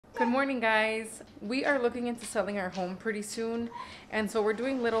Good morning, guys. We are looking into selling our home pretty soon, and so we're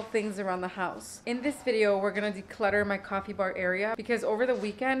doing little things around the house. In this video, we're gonna declutter my coffee bar area because over the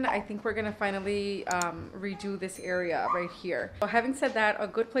weekend, I think we're gonna finally redo this area right here. So having said that, a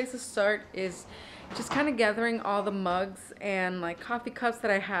good place to start is just kind of gathering all the mugs and like coffee cups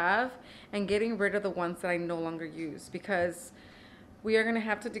that I have and getting rid of the ones that I no longer use, because we are gonna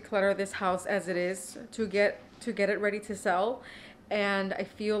have to declutter this house as it is to get it ready to sell. And I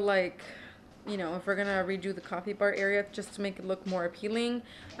feel like, you know, if we're gonna redo the coffee bar area just to make it look more appealing,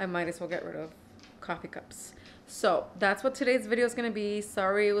 I might as well get rid of coffee cups. So that's what today's video is gonna be.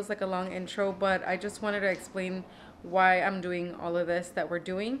 Sorry it was like a long intro, but I just wanted to explain why I'm doing all of this that we're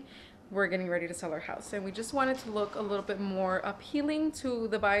doing. We're getting ready to sell our house, and we just wanted to look a little bit more appealing to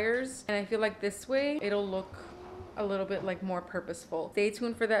the buyers, and I feel like this way it'll look a little bit like more purposeful. Stay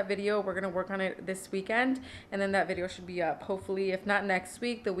tuned for that video. We're gonna work on it this weekend, and then that video should be up hopefully, if not next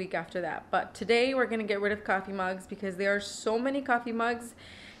week, the week after that. But today we're gonna get rid of coffee mugs because there are so many coffee mugs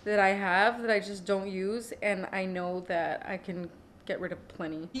that I have that I just don't use, and I know that I can get rid of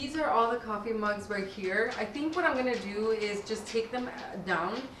plenty. These are all the coffee mugs right here. I think what I'm gonna do is just take them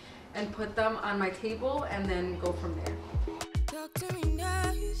down and put them on my table and then go from there. Talk to me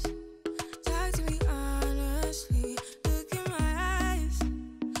nice, talk to me honestly, look in my eyes,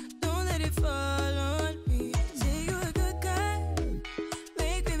 don't let it fall on me. Say you're a good guy,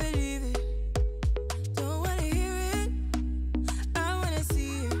 make me believe it, don't wanna hear it, I wanna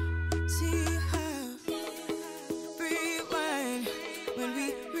see it, see how. Rewind, when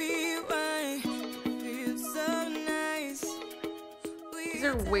we rewind, it feels so nice. These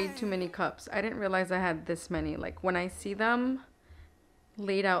are way too many cups. I didn't realize I had this many. Like when I see them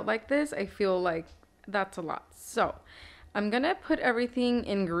laid out like this, I feel like that's a lot. So I'm gonna put everything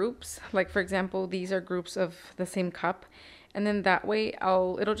in groups. Like for example, these are groups of the same cup, and then that way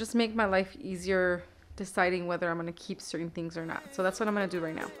it'll just make my life easier deciding whether I'm gonna keep certain things or not. So that's what I'm gonna do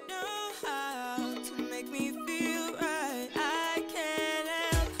right now. Know how to make me feel right. I can't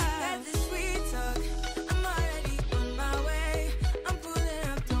help that the sweet talk. I'm already on my way. I'm pulling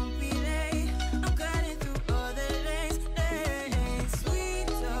up, don't be late. I'm cutting through all the lanes. Sweet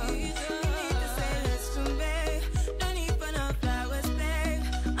talk. You need to say let's convey. No need for no flowers, babe.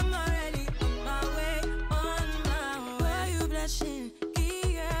 I'm already on my way, on my way. Why you blushing?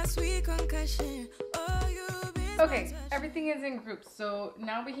 Yeah, sweet concussion. Oh, you been Okay, everything is in groups, so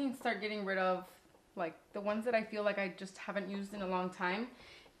now we can start getting rid of like the ones that I feel like I just haven't used in a long time.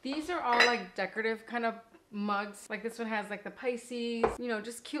 These are all like decorative kind of mugs. Like this one has like the Pisces, you know,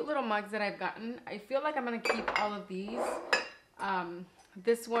 just cute little mugs that I've gotten. I feel like I'm gonna keep all of these.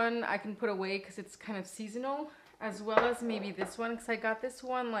 This one I can put away because it's kind of seasonal, as well as maybe this one because I got this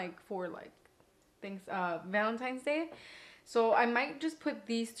one like for like things Valentine's Day. So I might just put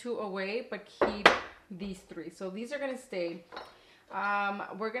these two away but keep these three. So these are gonna stay.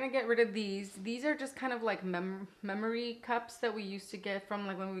 We're gonna get rid of these. These are just kind of like memory cups that we used to get from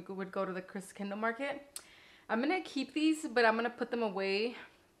like when we would go to the Chris Kindle market. I'm gonna keep these, but I'm gonna put them away.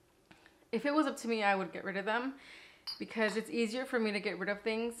 If it was up to me, I would get rid of them because it's easier for me to get rid of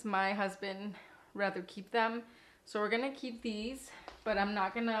things. My husband rather keep them. So we're gonna keep these, but I'm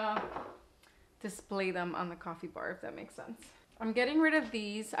not gonna display them on the coffee bar, if that makes sense. I'm getting rid of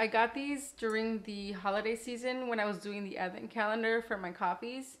these. I got these during the holiday season when I was doing the advent calendar for my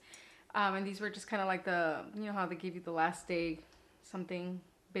copies. And these were just kind of like the, you know how they give you the last day something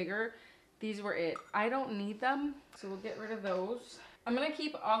bigger. These were it. I don't need them, so we'll get rid of those. I'm gonna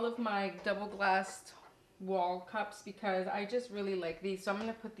keep all of my double glassed wall cups because I just really like these. So I'm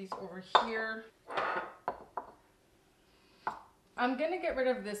gonna put these over here. I'm gonna get rid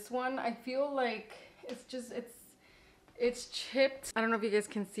of this one. I feel like it's chipped. I don't know if you guys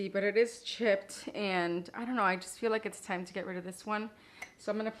can see, but it is chipped, and I don't know, I just feel like it's time to get rid of this one.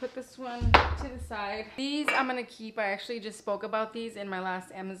 So I'm gonna put this one to the side. These I'm gonna keep. I actually just spoke about these in my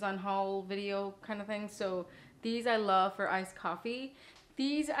last Amazon haul video kind of thing. So these I love for iced coffee.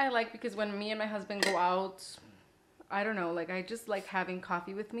 These I like because when me and my husband go out, I don't know, like I just like having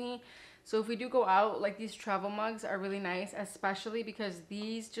coffee with me. So if we do go out, like these travel mugs are really nice, especially because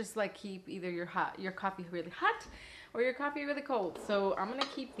these just like keep either your coffee really hot or your coffee really cold. So I'm gonna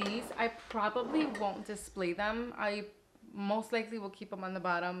keep these. I probably won't display them. I most likely will keep them on the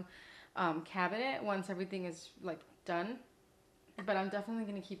bottom cabinet once everything is like done. But I'm definitely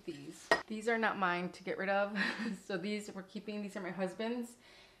gonna keep these. These are not mine to get rid of. So these we're keeping. These are my husband's,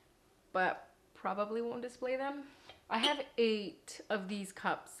 but probably won't display them. I have 8 of these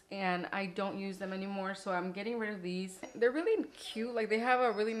cups and I don't use them anymore, so I'm getting rid of these. They're really cute, like they have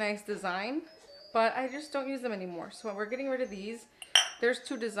a really nice design, but I just don't use them anymore. So we're getting rid of these. There's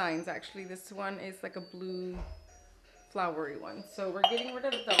two designs actually. This one is like a blue flowery one. So we're getting rid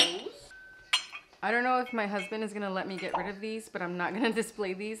of those. I don't know if my husband is gonna let me get rid of these, but I'm not gonna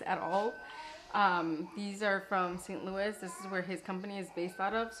display these at all. These are from St. Louis. This is where his company is based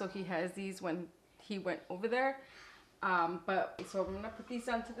out of. So he has these when he went over there. So I'm gonna put these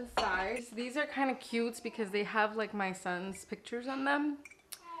onto the side. These are kind of cute because they have like my son's pictures on them.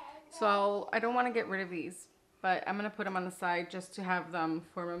 So I don't want to get rid of these, but I'm gonna put them on the side just to have them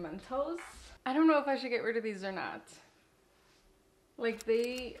for mementos. I don't know if I should get rid of these or not. Like,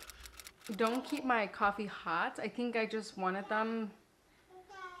 they don't keep my coffee hot. I think I just wanted them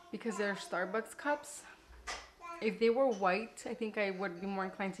because they're Starbucks cups. If they were white, I think I would be more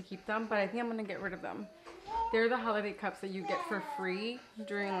inclined to keep them, but I think I'm gonna get rid of them. They're the holiday cups that you get for free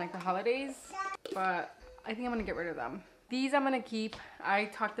during like the holidays, but I think I'm gonna get rid of them. These I'm gonna keep. I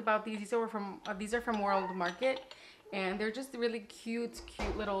talked about these. These are from World Market, and they're just really cute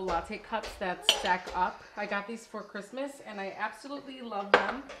little latte cups that stack up. I got these for Christmas, and I absolutely love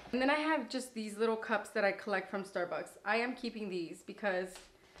them. And then I have just these little cups that I collect from Starbucks. I am keeping these because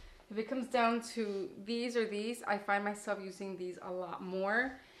if it comes down to these or these, I find myself using these a lot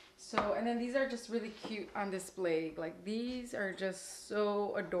more. So, and then these are just really cute on display. Like, these are just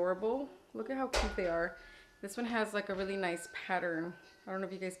so adorable. Look at how cute they are. This one has like a really nice pattern. I don't know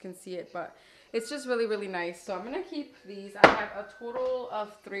if you guys can see it, but it's just really nice. So I'm gonna keep these. I have a total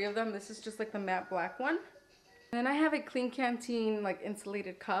of 3 of them. This is just like the matte black one. And then I have a Clean Canteen like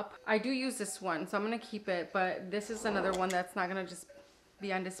insulated cup. I do use this one, so I'm gonna keep it, but this is another one that's not gonna just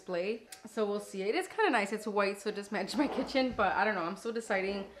be on display. So we'll see. It is kind of nice. It's white, so it just matches my kitchen, but I don't know. I'm still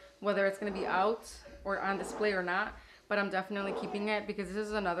deciding whether it's gonna be out or on display or not, but I'm definitely keeping it because this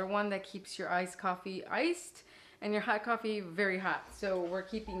is another one that keeps your iced coffee iced and your hot coffee very hot. So we're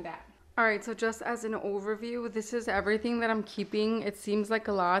keeping that. All right, so just as an overview, this is everything that I'm keeping. It seems like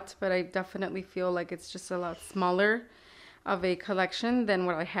a lot, but I definitely feel like it's just a lot smaller of a collection than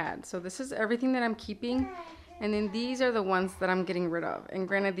what I had. So this is everything that I'm keeping. And then these are the ones that I'm getting rid of. And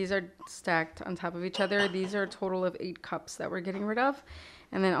granted, these are stacked on top of each other. These are a total of 8 cups that we're getting rid of.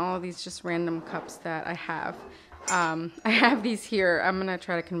 And then all of these just random cups that I have. I have these here. I'm gonna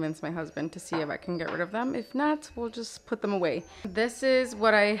try to convince my husband to see if I can get rid of them. If not, we'll just put them away. This is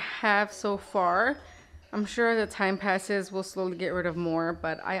what I have so far. I'm sure as the time passes, we'll slowly get rid of more,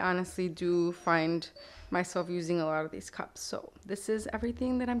 but I honestly do find myself using a lot of these cups. So this is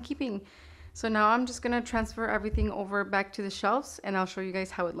everything that I'm keeping. So now I'm just gonna transfer everything over back to the shelves, and I'll show you guys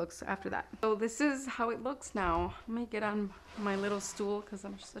how it looks after that. So this is how it looks now. Let me get on my little stool because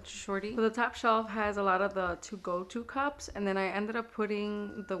I'm such a shorty. So the top shelf has a lot of the to-go-to cups, and then I ended up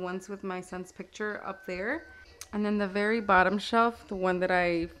putting the ones with my son's picture up there. And then the very bottom shelf, the one that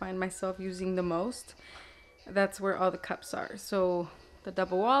I find myself using the most, that's where all the cups are. So the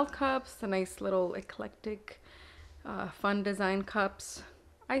double wall cups, the nice little eclectic fun design cups,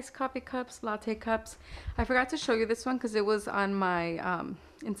 iced coffee cups, latte cups. I forgot to show you this one because it was on my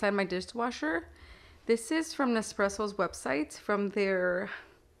inside my dishwasher. This is from Nespresso's website, from their,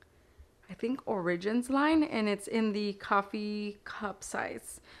 I think, Origins line, and it's in the coffee cup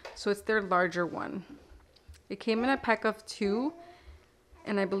size. So it's their larger one. It came in a pack of 2,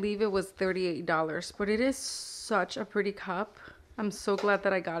 and I believe it was $38, but it is such a pretty cup. I'm so glad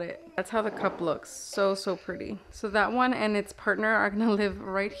that I got it. That's how the cup looks. So pretty. So that one and its partner are gonna live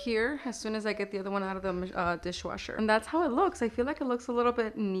right here as soon as I get the other one out of the dishwasher. And that's how it looks. I feel like it looks a little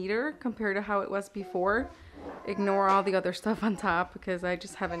bit neater compared to how it was before. Ignore all the other stuff on top because I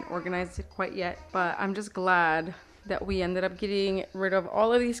just haven't organized it quite yet. But I'm just glad that we ended up getting rid of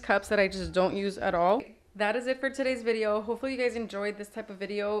all of these cups that I just don't use at all. That is it for today's video. Hopefully you guys enjoyed this type of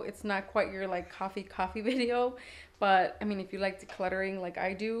video. It's not quite your like coffee video, but I mean, if you like decluttering like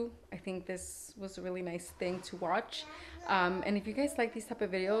I do, I think this was a really nice thing to watch. And if you guys like these type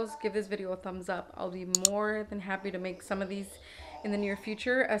of videos, give this video a thumbs up. I'll be more than happy to make some of these in the near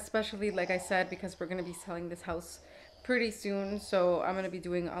future, especially like I said, because we're gonna be selling this house pretty soon. So I'm gonna be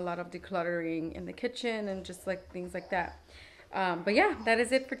doing a lot of decluttering in the kitchen and just like things like that. But yeah, that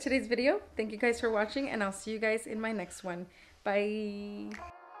is it for today's video. Thank you guys for watching, and I'll see you guys in my next one. Bye.